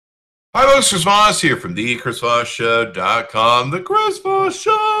Hi, folks. Chris Voss here from thechrisvossshow.com,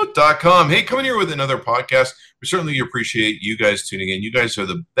 thechrisvossshow.com. Hey, coming here with another podcast. We certainly appreciate you guys tuning in. You guys are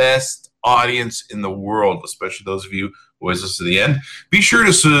the best audience in the world, especially those of you who always listen to the end. Be sure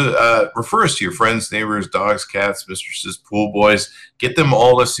to refer us to your friends, neighbors, dogs, cats, mistresses, pool boys. Get them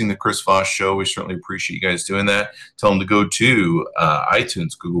all listening to the Chris Voss Show. We certainly appreciate you guys doing that. Tell them to go to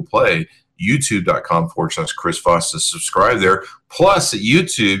iTunes, Google Play, youtube.com/Chris Voss to subscribe there. Plus, at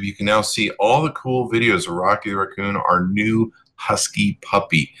YouTube, you can now see all the cool videos of Rocky the Raccoon, our new husky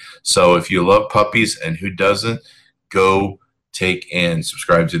puppy. So if you love puppies, and who doesn't, go take and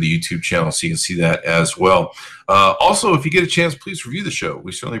subscribe to the YouTube channel so you can see that as well. Also, if you get a chance, please review the show.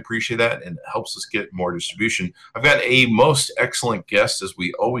 We certainly appreciate that, and it helps us get more distribution. I've got a most excellent guest, as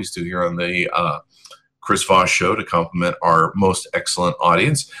we always do here on the Chris Voss Show, to complement our most excellent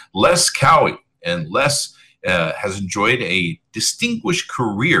audience, Les Cowie. And Les has enjoyed a distinguished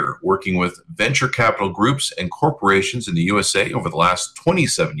career working with venture capital groups and corporations in the USA over the last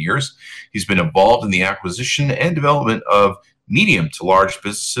 27 years. He's been involved in the acquisition and development of medium to large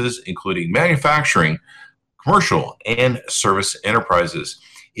businesses, including manufacturing, commercial, and service enterprises.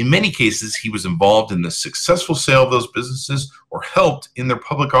 In many cases, he was involved in the successful sale of those businesses or helped in their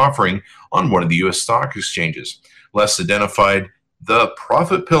public offering on one of the U.S. stock exchanges. Les identified the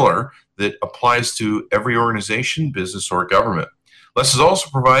profit pillar that applies to every organization, business, or government. Les has also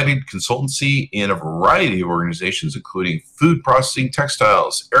provided consultancy in a variety of organizations, including food processing,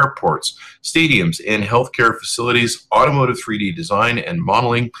 textiles, airports, stadiums, and healthcare facilities, automotive 3D design and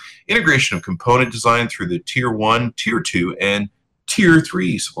modeling, integration of component design through the Tier 1, Tier 2, and Tier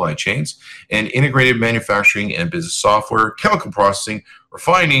 3 supply chains, and integrated manufacturing and business software, chemical processing,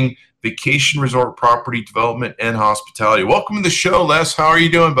 refining, vacation resort property development, and hospitality. Welcome to the show, Les. How are you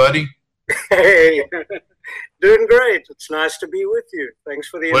doing, buddy? Hey, doing great. It's nice to be with you. Thanks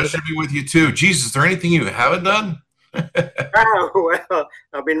for the invitation. Pleasure to be with you, too. Jesus, is there anything you haven't done? Oh, well,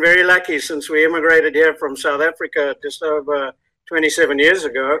 I've been very lucky since we immigrated here from South Africa just over 27 years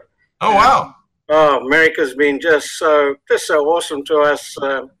ago. Oh, wow. Oh, America's been just so awesome to us.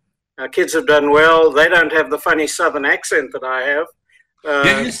 Our kids have done well. They don't have the funny Southern accent that I have.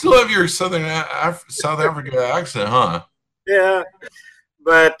 Yeah, you still have your South Africa accent, huh? Yeah,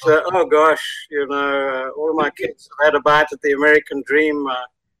 but oh gosh, all of my kids have had a bite at the American dream.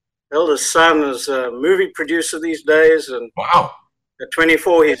 Eldest son is a movie producer these days, and wow, at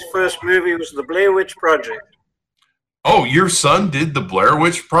 24, his first movie was The Blair Witch Project. Oh, your son did The Blair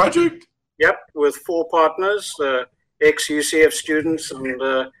Witch Project? Yep, with 4 partners, ex-UCF students,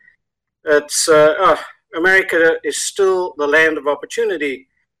 and it's America is still the land of opportunity,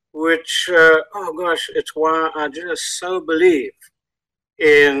 which, oh gosh, it's why I just so believe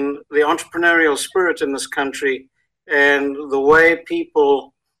in the entrepreneurial spirit in this country and the way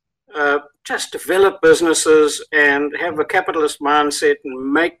people just develop businesses and have a capitalist mindset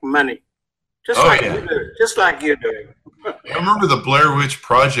and make money, just like you do. I remember The Blair Witch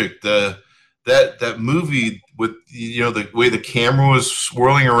Project, that movie with the way the camera was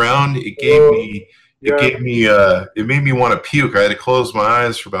swirling around. It made me want to puke. I had to close my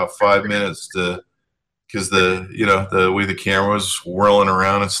eyes for about 5 minutes because the way the camera was swirling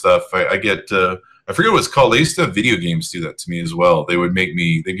around and stuff. I forget what it's called. They used to have video games do that to me as well. They give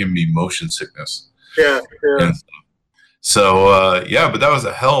me motion sickness. Yeah. And so but that was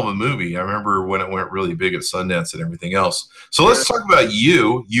a hell of a movie. I remember when it went really big at Sundance and everything else. So let's talk about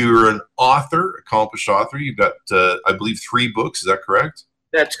you. You're an author, accomplished author. You've got, I believe, 3 books. Is that correct?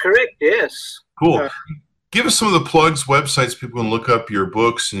 That's correct, yes. Cool. Give us some of the plugs, websites people can look up your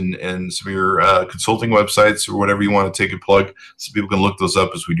books and some of your consulting websites or whatever you want to take a plug so people can look those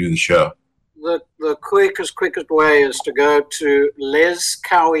up as we do the show. The quickest way is to go to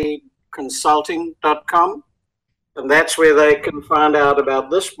lescowieconsulting.com, and that's where they can find out about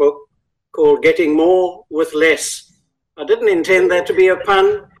this book called Getting More with Less. I didn't intend that to be a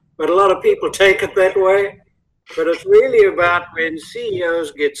pun, but a lot of people take it that way. But it's really about when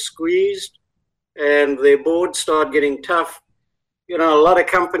CEOs get squeezed and their boards start getting tough. A lot of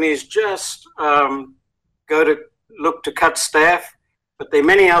companies just go to look to cut staff, but there are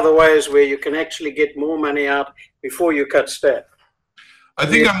many other ways where you can actually get more money out before you cut staff. I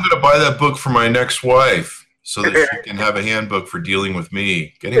think I'm going to buy that book for my next wife so that she can have a handbook for dealing with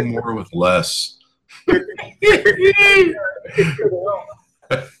me. Getting more with less.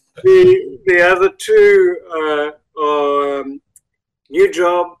 The other 2 are New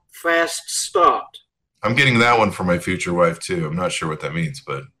Job, Fast Start. I'm getting that one for my future wife, too. I'm not sure what that means,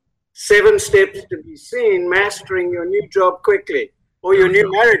 but 7 steps to be seen, mastering your new job quickly, or your new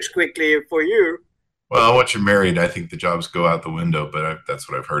marriage quickly for you. Well, once you're married, I think the jobs go out the window, but that's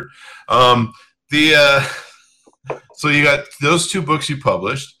what I've heard. Um, the So you got those two books you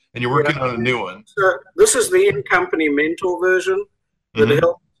published, and you're working on a new one. So this is the in-company mentor version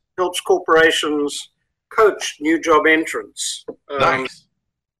that helps corporations coach new job entrants. Nice.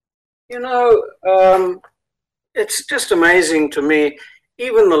 It's just amazing to me.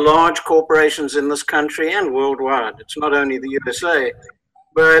 Even the large corporations in this country and worldwide, it's not only the USA,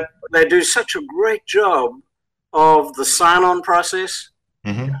 but they do such a great job of the sign-on process.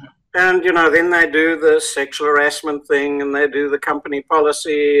 Mm-hmm. And, then they do the sexual harassment thing, and they do the company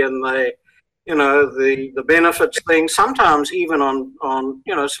policy, and they, the benefits thing, sometimes even on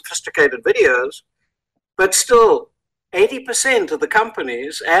sophisticated videos. But still, 80% of the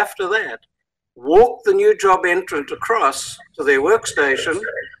companies after that walk the new job entrant across to their workstation,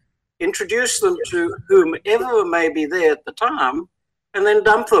 introduce them to whomever may be there at the time, and then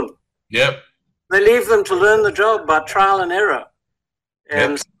dump them. Yep. They leave them to learn the job by trial and error.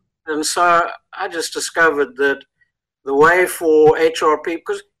 And so I just discovered that the way for HR people,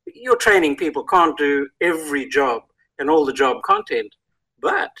 because your training people can't do every job and all the job content,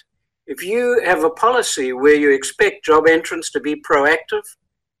 but if you have a policy where you expect job entrants to be proactive,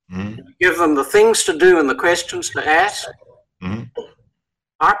 give them the things to do and the questions to ask,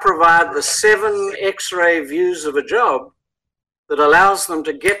 I provide the 7 X-ray views of a job that allows them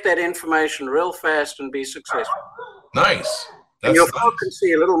to get that information real fast and be successful. Nice. And you can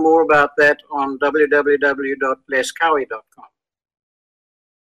see a little more about that on www.lescowie.com.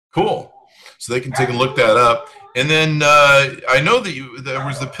 Cool. So they can take a look that up. And then I know that there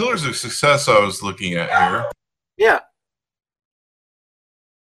was the pillars of success I was looking at here. Yeah.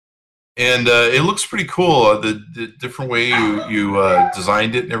 And it looks pretty cool, the different way you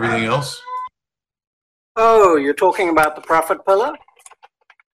designed it and everything else. Oh, you're talking about the profit pillar?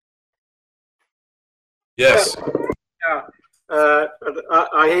 Yes. Yeah.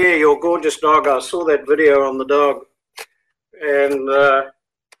 I hear your gorgeous dog. I saw that video on the dog. And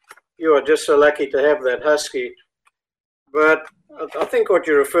you are just so lucky to have that husky. But I think what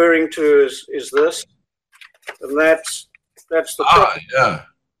you're referring to is this. And that's the profit. Yeah.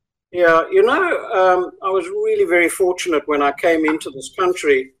 Yeah, I was really very fortunate when I came into this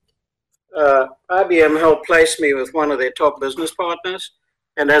country. IBM helped place me with one of their top business partners.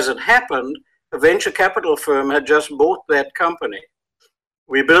 And as it happened, a venture capital firm had just bought that company.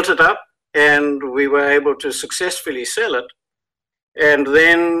 We built it up and we were able to successfully sell it. And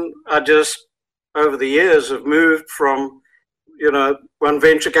then I just, over the years, have moved from, one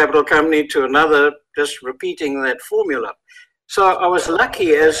venture capital company to another, just repeating that formula. So I was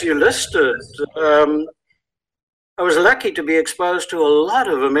lucky, as you listed, I was lucky to be exposed to a lot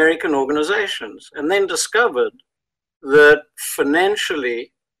of American organizations and then discovered that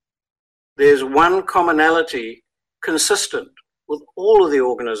financially there's one commonality consistent with all of the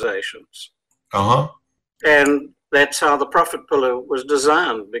organizations. And that's how the profit pillar was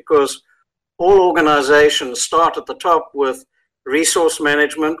designed, because all organizations start at the top with resource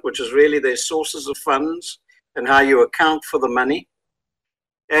management, which is really their sources of funds and how you account for the money.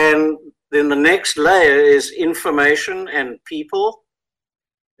 And then the next layer is information and people,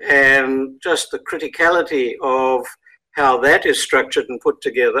 and just the criticality of how that is structured and put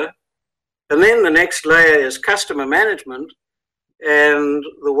together. And then the next layer is customer management and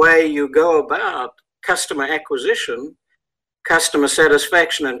the way you go about customer acquisition, customer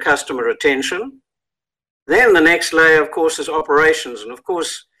satisfaction, and customer retention. Then the next layer, of course, is operations. And of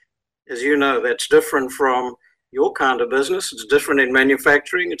course, as you know, that's different from your kind of business. It's different in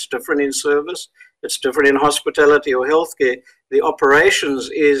manufacturing. It's different in service. It's different in hospitality or healthcare. The operations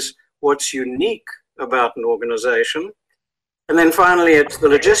is what's unique about an organization. And then finally, it's the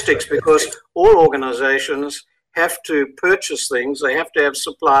logistics, because all organizations have to purchase things. They have to have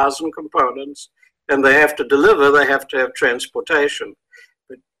supplies and components, and they have to deliver. They have to have transportation.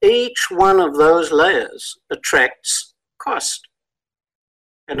 But each one of those layers attracts cost.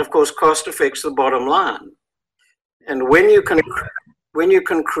 And of course, cost affects the bottom line. And when you can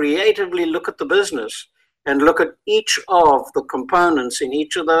creatively look at the business and look at each of the components in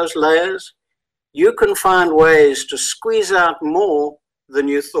each of those layers, you can find ways to squeeze out more than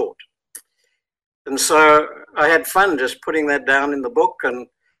you thought. And so I had fun just putting that down in the book and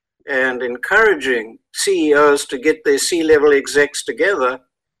encouraging CEOs to get their C-level execs together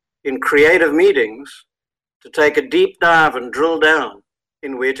in creative meetings to take a deep dive and drill down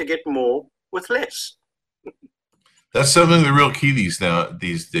in where to get more with less. That's something the real key these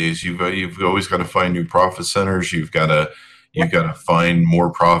days. You've always got to find new profit centers. You've got to find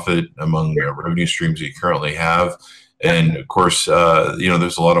more profit among revenue streams that you currently have, And of course,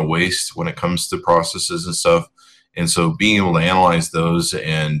 there's a lot of waste when it comes to processes and stuff. And so being able to analyze those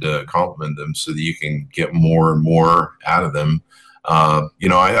and complement them so that you can get more and more out of them.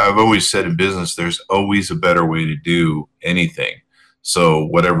 I've always said in business, there's always a better way to do anything. So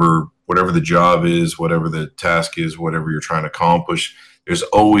whatever the job is, whatever the task is, whatever you're trying to accomplish, there's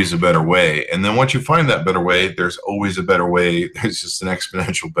always a better way. And then once you find that better way, there's always a better way. There's just an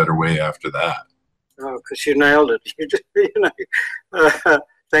exponential better way after that. Oh, because you nailed it.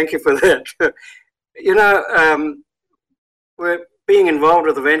 Thank you for that. We're being involved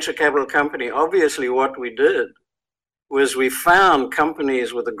with a venture capital company. Obviously, what we did was we found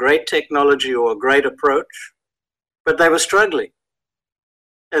companies with a great technology or a great approach, but they were struggling.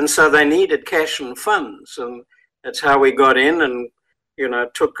 And so they needed cash and funds. And that's how we got in and,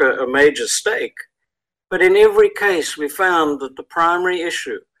 took a major stake. But in every case, we found that the primary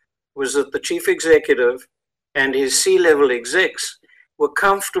issue was that the chief executive and his C-level execs were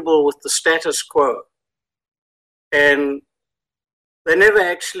comfortable with the status quo. And they never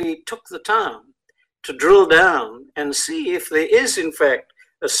actually took the time to drill down and see if there is, in fact,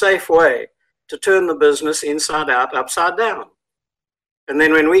 a safe way to turn the business inside out, upside down. And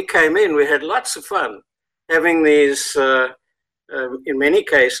then when we came in, we had lots of fun having these, in many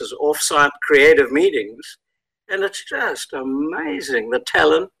cases, off-site creative meetings. And it's just amazing the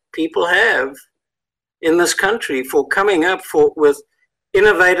talent people have in this country for coming up with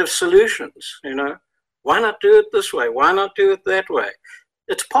innovative solutions. Why not do it this way? Why not do it that way?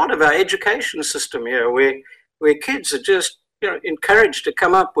 It's part of our education system here, where kids are just encouraged to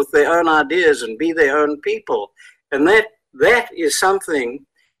come up with their own ideas and be their own people. And that is something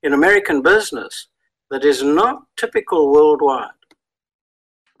in American business that is not typical worldwide.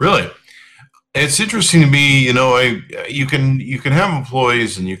 Really? It's interesting to me, you can have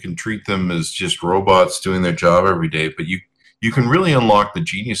employees and you can treat them as just robots doing their job every day, but you can really unlock the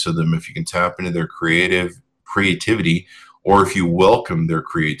genius of them if you can tap into their creativity, or if you welcome their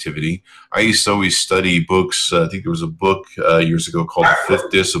creativity. I used to always study books. I think there was a book years ago called The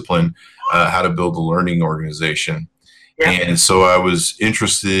Fifth Discipline, How to Build a Learning Organization. Yeah. And so I was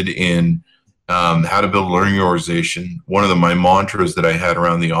interested in how to build a learning organization. One of my mantras that I had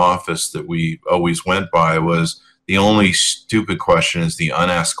around the office that we always went by was, the only stupid question is the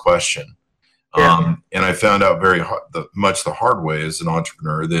unasked question. Yeah. And I found out much the hard way as an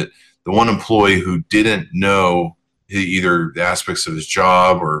entrepreneur that the one employee who didn't know either the aspects of his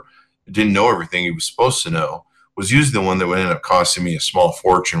job or didn't know everything he was supposed to know was usually the one that would end up costing me a small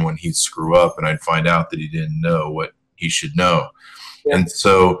fortune when he'd screw up and I'd find out that he didn't know what he should know. Yeah.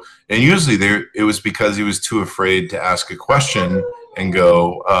 And usually it was because he was too afraid to ask a question and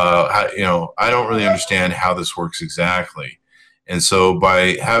go, I don't really understand how this works exactly. And so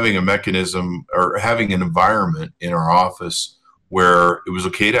by having a mechanism or having an environment in our office where it was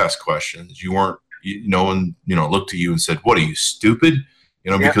okay to ask questions, no one looked at you and said, "What are you, stupid?"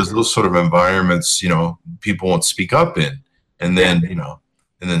 Because those sort of environments, people won't speak up in, and then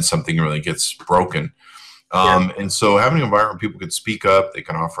and then something really gets broken. And so having an environment where people can speak up, they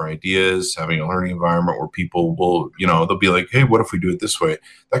can offer ideas, having a learning environment where people will, they'll be like, "Hey, what if we do it this way?"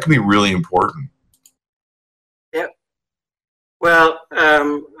 That can be really important. Yeah. Well,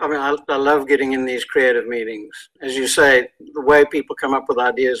 I love getting in these creative meetings. As you say, the way people come up with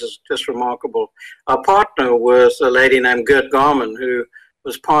ideas is just remarkable. Our partner was a lady named Gert Garman, who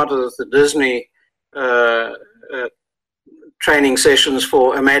was part of the Disney training sessions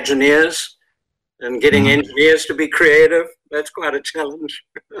for Imagineers. And getting engineers to be creative, that's quite a challenge.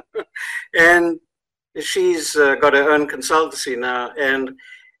 And she's got her own consultancy now. And,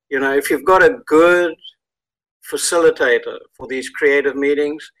 if you've got a good facilitator for these creative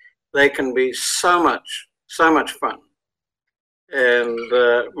meetings, they can be so much fun. And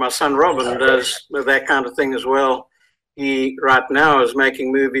my son Robin does that kind of thing as well. He right now is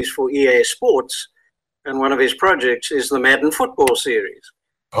making movies for EA Sports, and one of his projects is the Madden football series.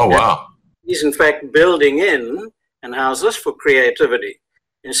 Oh, wow. He's in fact building in, and how's this for creativity?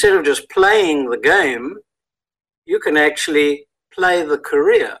 Instead of just playing the game, you can actually play the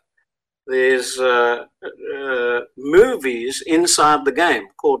career. There's movies inside the game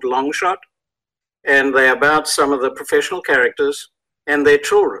called Long Shot, and they're about some of the professional characters and their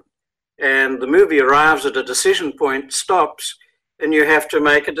children. And the movie arrives at a decision point, stops, and you have to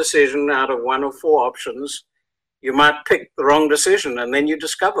make a decision out of one of four options. You might pick the wrong decision, and then you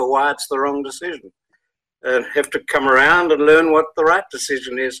discover why it's the wrong decision. And have to come around and learn what the right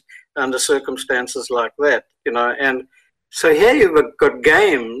decision is under circumstances like that, And so here you've got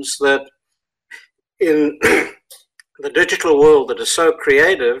games that in the digital world that is so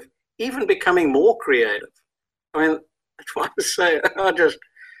creative, even becoming more creative. I mean, want to say,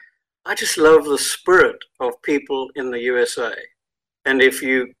 I just love the spirit of people in the USA. And if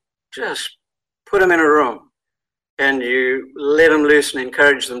you just put them in a room and you let them loose and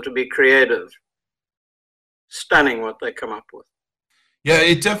encourage them to be creative, stunning what they come up with. Yeah,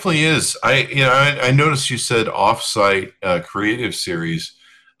 it definitely is. I noticed you said offsite creative series.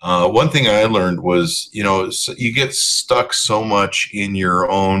 One thing I learned was, you get stuck so much in your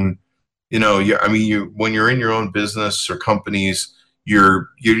own, when you're in your own business or companies, you're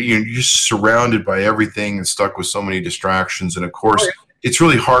just surrounded by everything and stuck with so many distractions. And of course, it's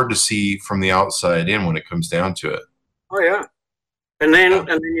really hard to see from the outside in when it comes down to it. Oh yeah. And then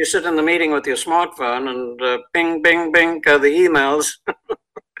you sit in the meeting with your smartphone and bing, bing, bing go the emails.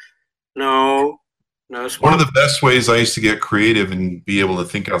 No One of the best ways I used to get creative and be able to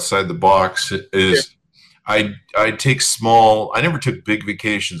think outside the box is I take small. I never took big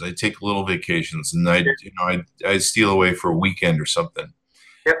vacations. I take little vacations, and I'd steal away for a weekend or something.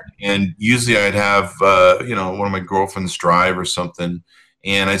 Yep. And usually I'd have one of my girlfriends drive or something,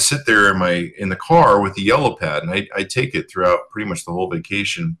 and I'd sit there in the car with the yellow pad, and I take it throughout pretty much the whole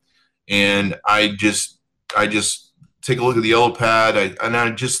vacation, and I just take a look at the yellow pad, and I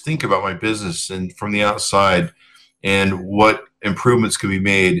just think about my business and from the outside and what improvements can be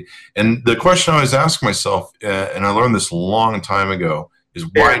made. And the question I always ask myself, and I learned this a long time ago, is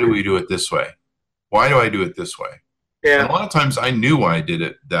why do we do it this way? Why do I do it this way? Yeah. And a lot of times I knew why I did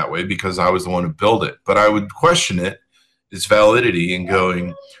it that way because I was the one who built it, but I would question its validity and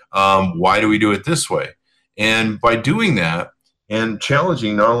going, why do we do it this way? And by doing that and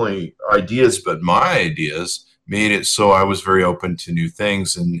challenging not only ideas, but my ideas, made it so I was very open to new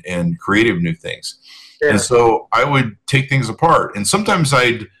things and creative new things. Yeah. And so I would take things apart. And sometimes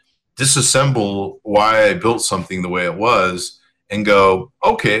I'd disassemble why I built something the way it was and go,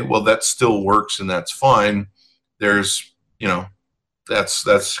 okay, well, that still works and that's fine. There's,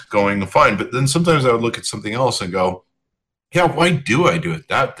 that's going fine. But then sometimes I would look at something else and go, yeah, why do I do it?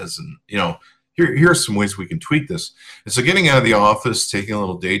 That doesn't, here are some ways we can tweak this. And so getting out of the office, taking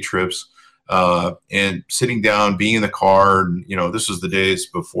little day trips, and sitting down, being in the car, and, this was the days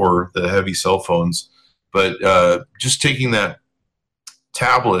before the heavy cell phones, but just taking that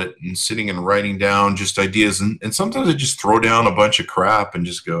tablet and sitting and writing down just ideas. And sometimes I just throw down a bunch of crap and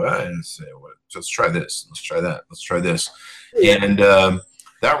just go, let's try this. Let's try that. Let's try this. Yeah. And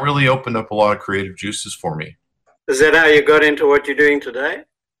that really opened up a lot of creative juices for me. Is that how you got into what you're doing today?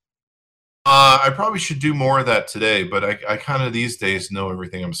 I probably should do more of that today, but I kind of these days know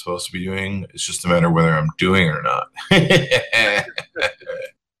everything I'm supposed to be doing. It's just a matter of whether I'm doing it or not.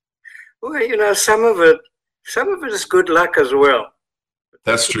 Well, some of it is good luck as well.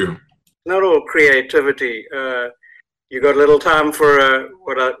 That's true. Not all creativity. You got a little time for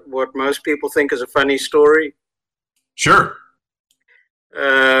what most people think is a funny story? Sure.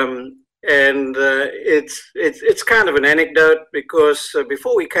 And it's kind of an anecdote because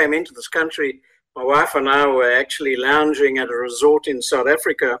before we came into this country, my wife and I were actually lounging at a resort in South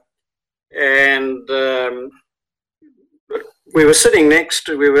Africa, and we were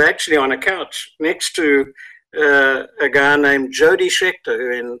actually on a couch next to a guy named Jody Scheckter,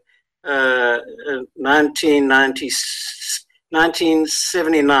 who in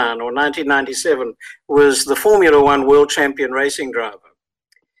 1979 or 1997 was the Formula One world champion racing driver.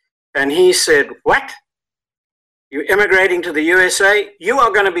 And he said, "What? You're immigrating to the USA? You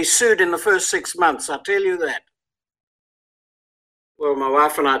are going to be sued in the first 6 months, I'll tell you that." Well, my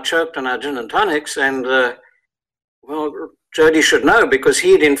wife and I choked on our gin and tonics, and Jody should know because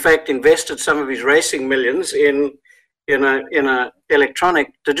he had in fact invested some of his racing millions in a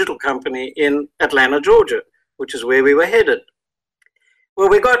electronic digital company in Atlanta, Georgia, which is where we were headed. Well,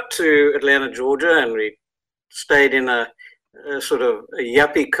 we got to Atlanta, Georgia, and we stayed in a sort of a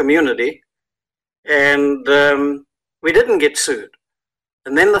yuppie community, and we didn't get sued.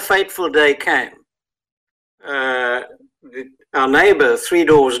 And then the fateful day came. Our neighbor 3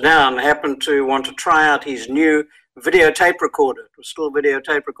 doors down happened to want to try out his new videotape recorder. It was still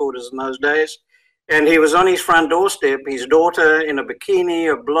videotape recorders in those days. And he was on his front doorstep. His daughter in a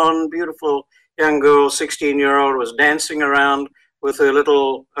bikini, a blonde, beautiful young girl, 16-year-old, was dancing around with her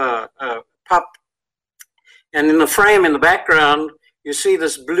little pup. And in the frame in the background, you see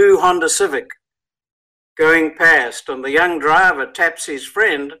this blue Honda Civic going past, and the young driver taps his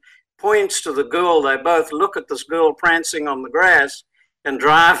friend, points to the girl. They both look at this girl prancing on the grass and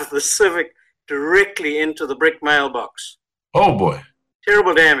drive the Civic directly into the brick mailbox. Oh, boy.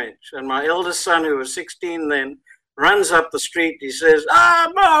 Terrible damage. And my eldest son, who was 16 then, runs up the street. He says,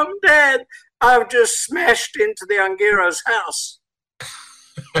 Mom, Dad, I've just smashed into the Angero's house.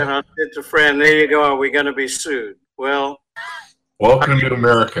 And I said to Fran, there you go, are we going to be sued? Well, welcome to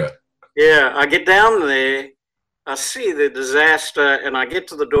America. Yeah, I get down there, I see the disaster, and I get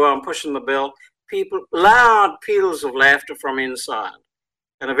to the door, I'm pushing the bell, people, loud peals of laughter from inside.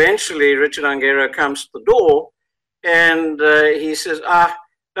 And eventually Richard Ongaro comes to the door and he says,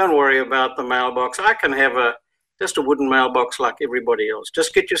 don't worry about the mailbox. I can have just a wooden mailbox like everybody else.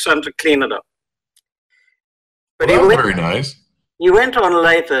 Just get your son to clean it up. But well, that's very nice. He went on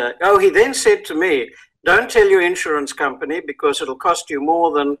later. He then said to me, don't tell your insurance company because it'll cost you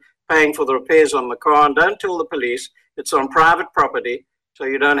more than paying for the repairs on the car, and don't tell the police. It's on private property, so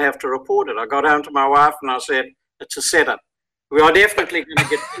you don't have to report it. I got home to my wife and I said, it's a setup. We are definitely going to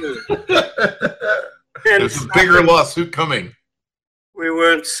get sued. There's a bigger lawsuit coming. We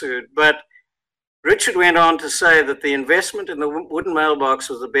weren't sued. But Richard went on to say that the investment in the wooden mailbox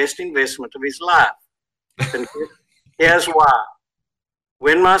was the best investment of his life. And here's why.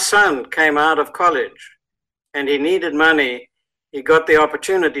 When my son came out of college and he needed money, he got the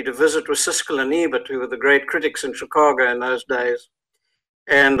opportunity to visit with Siskel and Ebert, who were the great critics in Chicago in those days.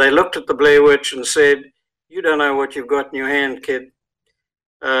 And they looked at the Blair Witch and said, you don't know what you've got in your hand, kid.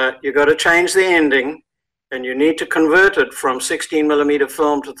 You've got to change the ending, and you need to convert it from 16mm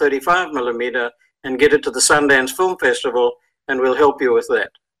film to 35mm and get it to the Sundance Film Festival, and we'll help you with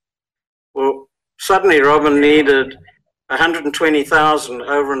that. Well, suddenly Robin needed 120,000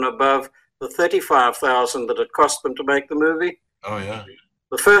 over and above the 35,000 that it cost them to make the movie. Oh, yeah.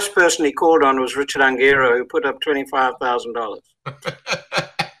 The first person he called on was Richard Ongaro, who put up $25,000.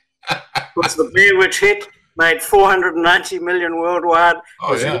 Because the Blair Witch hit made 490 million worldwide.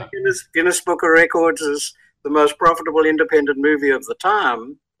 Oh, yeah. Guinness Book of Records is the most profitable independent movie of the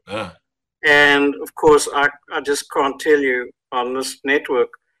time. Yeah. And of course, I just can't tell you on this network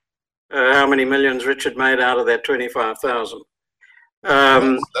how many millions Richard made out of that 25,000.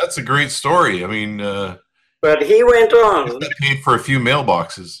 That's a great story. I mean, but he went on. That paid for a few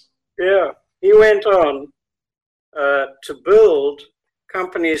mailboxes. Yeah, he went on to build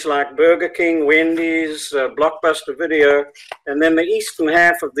companies like Burger King, Wendy's, Blockbuster Video, and then the eastern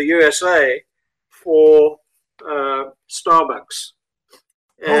half of the USA for Starbucks.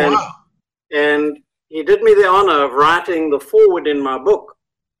 And, wow. And he did me the honor of writing the foreword in my book.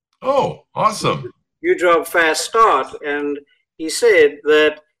 Oh, awesome. New Job, Fast Start. And he said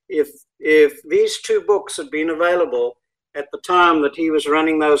that if these two books had been available at the time that he was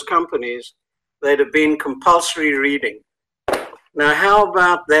running those companies, they'd have been compulsory reading. Now, how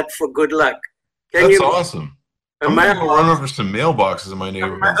about that for good luck? That's awesome. I'm going to run over some mailboxes in my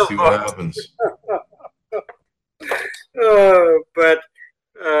neighborhood and see what happens. But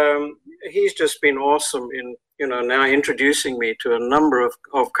he's just been awesome in, now introducing me to a number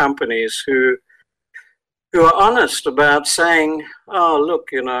of companies who are honest about saying, oh, look,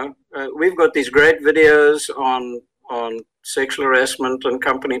 we've got these great videos on sexual harassment and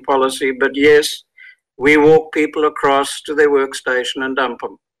company policy, but yes, we walk people across to their workstation and dump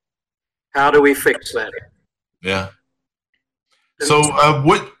them. How do we fix that? Yeah. So I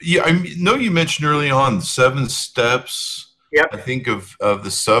know you mentioned early on 7 steps, yep. I think, of the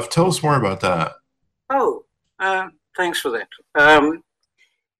stuff. Tell us more about that. Oh, thanks for that.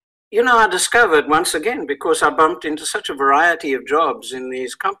 I discovered once again, because I bumped into such a variety of jobs in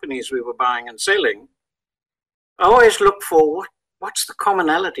these companies we were buying and selling, I always look for what's the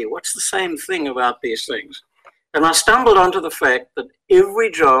commonality? What's the same thing about these things? And I stumbled onto the fact that every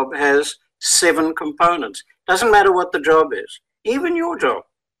job has 7 components. Doesn't matter what the job is, even your job,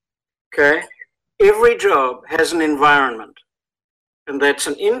 okay? Every job has an environment, and that's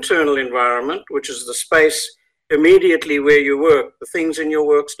an internal environment, which is the space immediately where you work, the things in your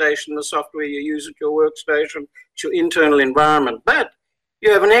workstation, the software you use at your workstation, it's your internal environment. But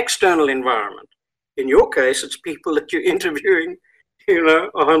you have an external environment. In your case, it's people that you're interviewing,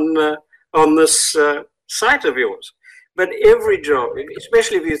 on this site of yours. But every job,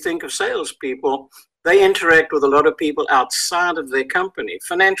 especially if you think of salespeople, they interact with a lot of people outside of their company.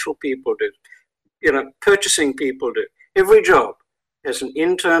 Financial people do, purchasing people do. Every job has an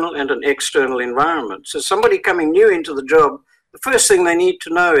internal and an external environment. So somebody coming new into the job, the first thing they need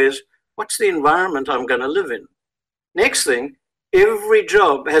to know is, what's the environment I'm going to live in? Next thing, every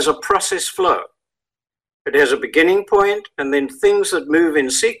job has a process flow. It has a beginning point and then things that move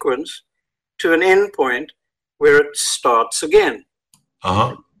in sequence to an end point where it starts again.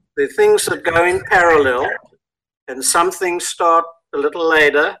 Uh-huh. There are things that go in parallel, and some things start a little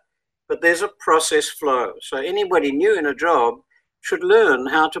later, but there's a process flow. So anybody new in a job should learn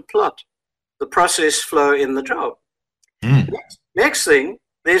how to plot the process flow in the job. Next thing,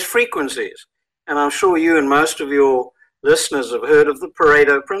 there's frequencies. And I'm sure you and most of your listeners have heard of the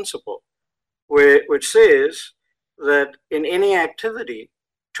Pareto principle, which says that in any activity,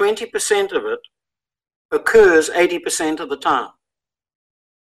 20% of it occurs 80% of the time.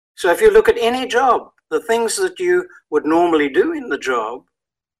 So if you look at any job, the things that you would normally do in the job,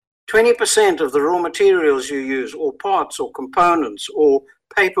 20% of the raw materials you use, or parts or components or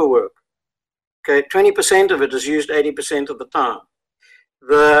paperwork, okay, 20% of it is used 80% of the time.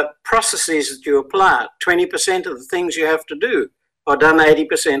 The processes that you apply, 20% of the things you have to do are done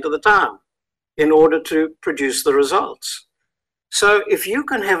 80% of the time in order to produce the results. So if you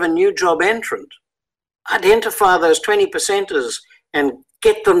can have a new job entrant, identify those 20%ers and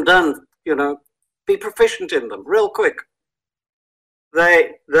get them done, you know, be proficient in them real quick.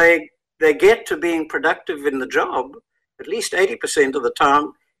 They get to being productive in the job at least 80% of the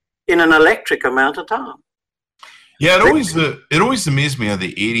time in an electric amount of time. Yeah, it always amazed me how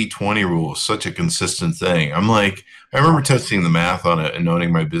the 80-20 rule is such a consistent thing. I'm like, I remember testing the math on it and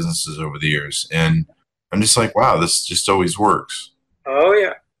owning my businesses over the years, and I'm just like, wow, this just always works. Oh,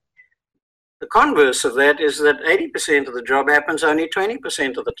 yeah. The converse of that is that 80% of the job happens only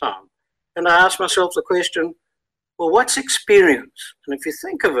 20% of the time. And I ask myself the question, well, what's experience? And if you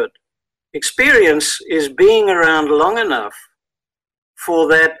think of it, experience is being around long enough for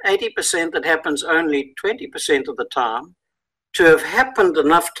that 80% that happens only 20% of the time to have happened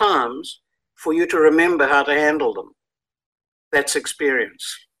enough times for you to remember how to handle them. That's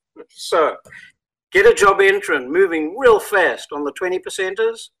experience. So get a job entrant moving real fast on the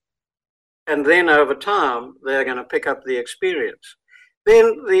 20%ers, and then over time, they're going to pick up the experience.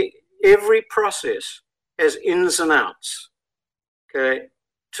 Then every process has ins and outs. Okay,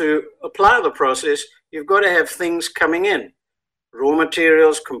 to apply the process, you've got to have things coming in. Raw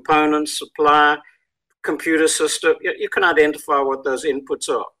materials, components, supply, computer system. You can identify what those inputs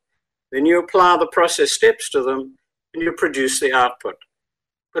are. Then you apply the process steps to them and you produce the output.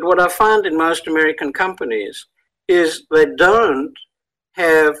 But what I find in most American companies is they don't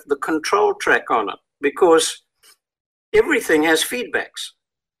have the control track on it because everything has feedbacks.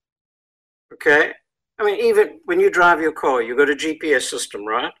 Okay? I mean, even when you drive your car, you've got a GPS system,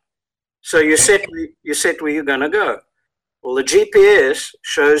 right? So you set where you're going to go. Well, the GPS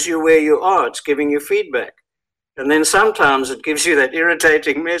shows you where you are. It's giving you feedback. And then sometimes it gives you that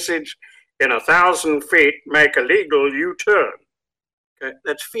irritating message, in 1,000 feet, make a legal U-turn. Okay,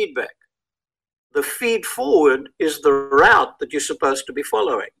 that's feedback. The feed forward is the route that you're supposed to be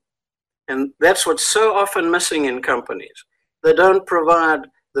following. And that's what's so often missing in companies. They don't provide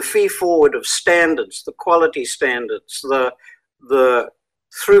the feed forward of standards, the quality standards, the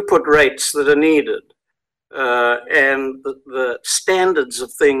throughput rates that are needed. And the standards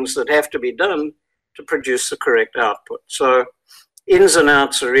of things that have to be done to produce the correct output. So ins and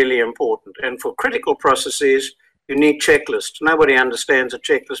outs are really important. And for critical processes, you need checklists. Nobody understands a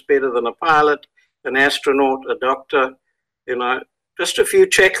checklist better than a pilot, an astronaut, a doctor. You know, just a few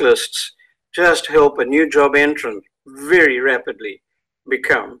checklists just help a new job entrant very rapidly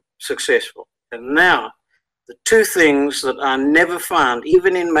become successful. And now, the two things that I never found,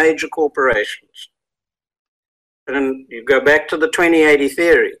 even in major corporations, and you go back to the 20/80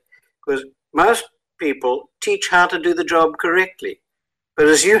 theory, because most people teach how to do the job correctly. But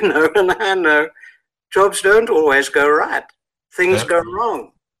as you know, and I know, jobs don't always go right. Things go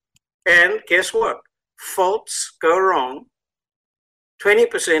wrong. And guess what? Faults go wrong.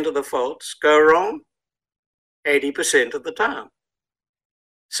 20% of the faults go wrong 80% of the time.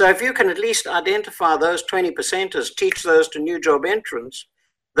 So if you can at least identify those 20%ers, teach those to new job entrants,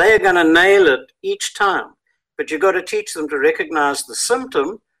 they are going to nail it each time. But you've got to teach them to recognize the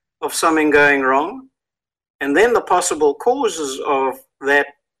symptom of something going wrong, and then the possible causes of that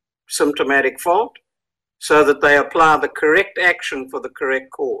symptomatic fault, so that they apply the correct action for the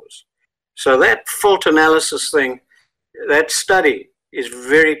correct cause. So that fault analysis thing, that study is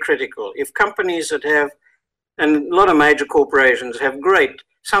very critical. If companies that have, and a lot of major corporations have great,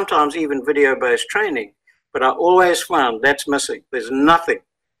 sometimes even video-based training, but I always found that's missing. There's nothing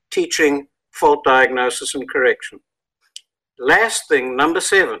teaching fault diagnosis and correction. Last thing, number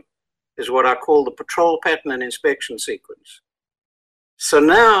 7, is what I call the patrol pattern and inspection sequence. So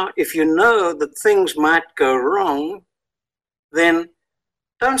now, if you know that things might go wrong, then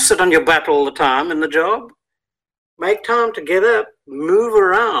don't sit on your butt all the time in the job. Make time to get up, move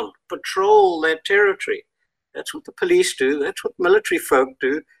around, patrol that territory. That's what the police do. That's what military folk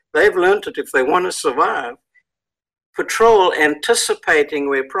do. They've learned it if they want to survive. Patrol, anticipating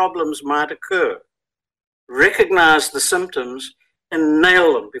where problems might occur. Recognize the symptoms and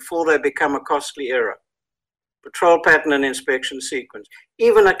nail them before they become a costly error. Patrol pattern and inspection sequence.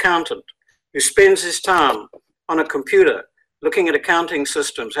 Even an accountant who spends his time on a computer looking at accounting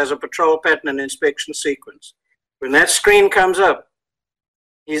systems has a patrol pattern and inspection sequence. When that screen comes up,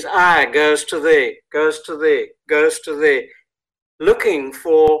 his eye goes to there, goes to there, goes to there, looking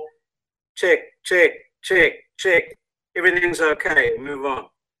for check, check, check, check. Everything's okay, move on.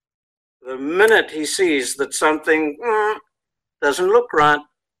 The minute he sees that something doesn't look right,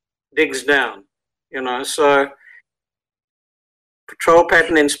 digs down, so patrol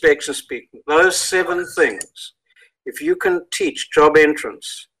pattern inspection speaking, those 7 things, if you can teach job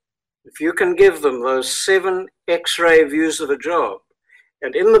entrance, if you can give them those 7 X-ray views of a job,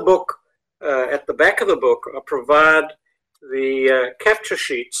 and in the book, at the back of the book, I provide the capture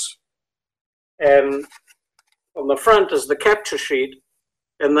sheets, and on the front is the capture sheet,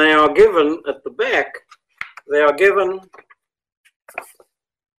 and they are given at the back, they are given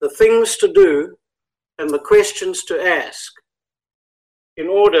the things to do and the questions to ask in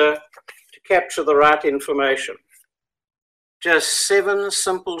order to capture the right information. Just 7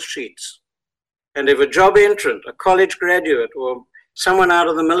 simple sheets. And if a job entrant, a college graduate, or someone out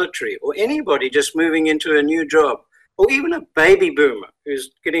of the military, or anybody just moving into a new job, or even a baby boomer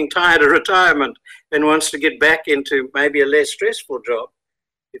who's getting tired of retirement and wants to get back into maybe a less stressful job,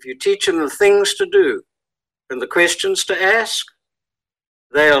 if you teach them the things to do and the questions to ask,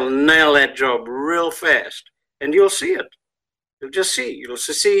 they'll nail that job real fast. And you'll see it. You'll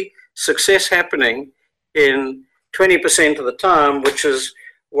see success happening in 20% of the time, which is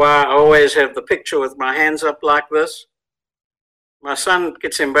why I always have the picture with my hands up like this. My son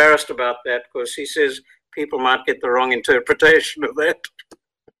gets embarrassed about that because he says people might get the wrong interpretation of that.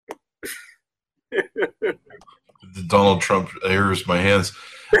 Donald Trump airs my hands.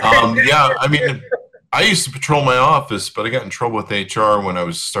 Yeah, I mean, I used to patrol my office, but I got in trouble with HR when I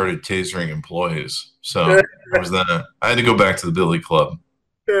started tasering employees. So I had to go back to the Billy Club.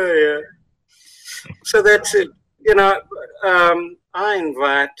 Yeah. So that's it. I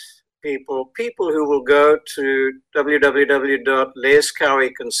invite people who will go to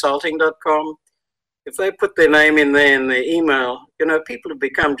www.lescowieconsulting.com. If they put their name in there in their email, people have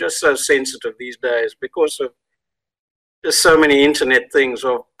become just so sensitive these days because of just so many internet things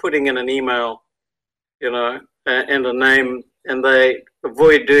of putting in an email, and a name, and they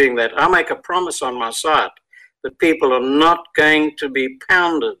avoid doing that. I make a promise on my site that people are not going to be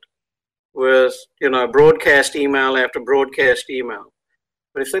pounded with, broadcast email after broadcast email.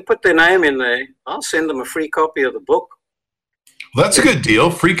 But if they put their name in there, I'll send them a free copy of the book. Well, that's a good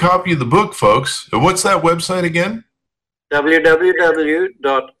deal. Free copy of the book, folks. And what's that website again?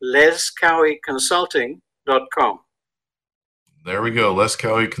 www.lescowieconsulting.com. There we go,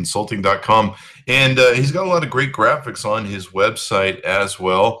 lescowieconsulting.com. And he's got a lot of great graphics on his website as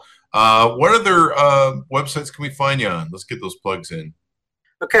well. What other websites can we find you on? Let's get those plugs in.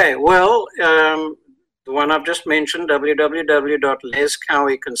 Okay, well, the one I've just mentioned,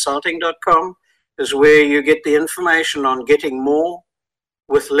 www.lescowieconsulting.com, is where you get the information on getting more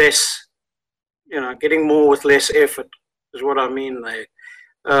with less, getting more with less effort is what I mean there.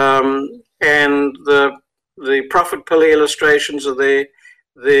 And the profit pillar illustrations are there.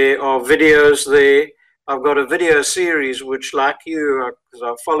 There are videos there. I've got a video series which, like you, because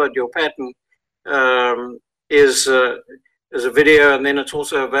I've followed your pattern, is a video, and then it's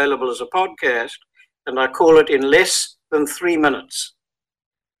also available as a podcast, and I call it In Less Than 3 Minutes.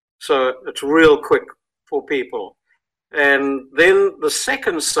 So it's real quick for people. And then the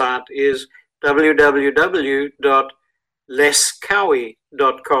second site is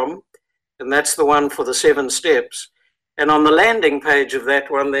www.lescowie.com, and that's the one for the 7 steps. And on the landing page of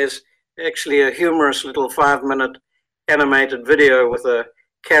that one, there's actually a humorous little 5-minute animated video with a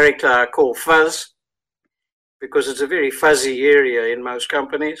character I call Fuzz, because it's a very fuzzy area in most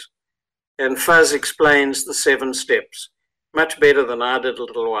companies. And Fuzz explains the 7 steps much better than I did a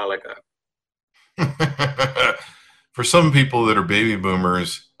little while ago. For some people that are baby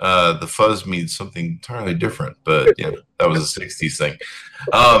boomers, the fuzz means something entirely different, but that was a 60s thing.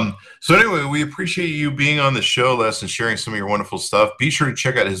 So anyway, we appreciate you being on the show, Les, and sharing some of your wonderful stuff. Be sure to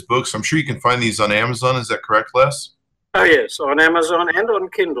check out his books. I'm sure you can find these on Amazon. Is that correct, Les? Oh, yes, on Amazon and on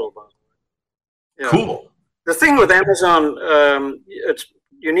Kindle. Yeah. Cool. The thing with Amazon,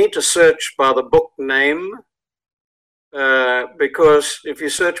 you need to search by the book name, because if you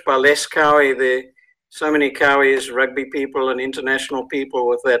search by Les Cowie, there are so many Cowies, rugby people and international people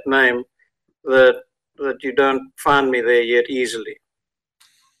with that name, that you don't find me there yet easily.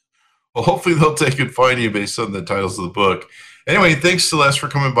 Well, hopefully they'll take and find you based on the titles of the book. Anyway, thanks to Les for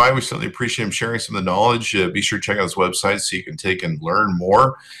coming by. We certainly appreciate him sharing some of the knowledge. Be sure to check out his website so you can take and learn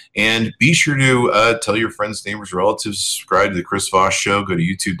more. And be sure to tell your friends, neighbors, relatives, subscribe to the Chris Voss Show. Go to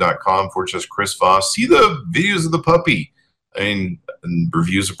youtube.com/Chris Voss. See the videos of the puppy and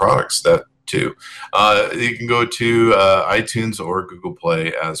reviews of products. That too. You can go to iTunes or Google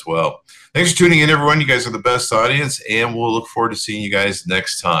Play as well. Thanks for tuning in, everyone. You guys are the best audience, and we'll look forward to seeing you guys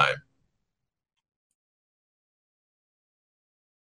next time.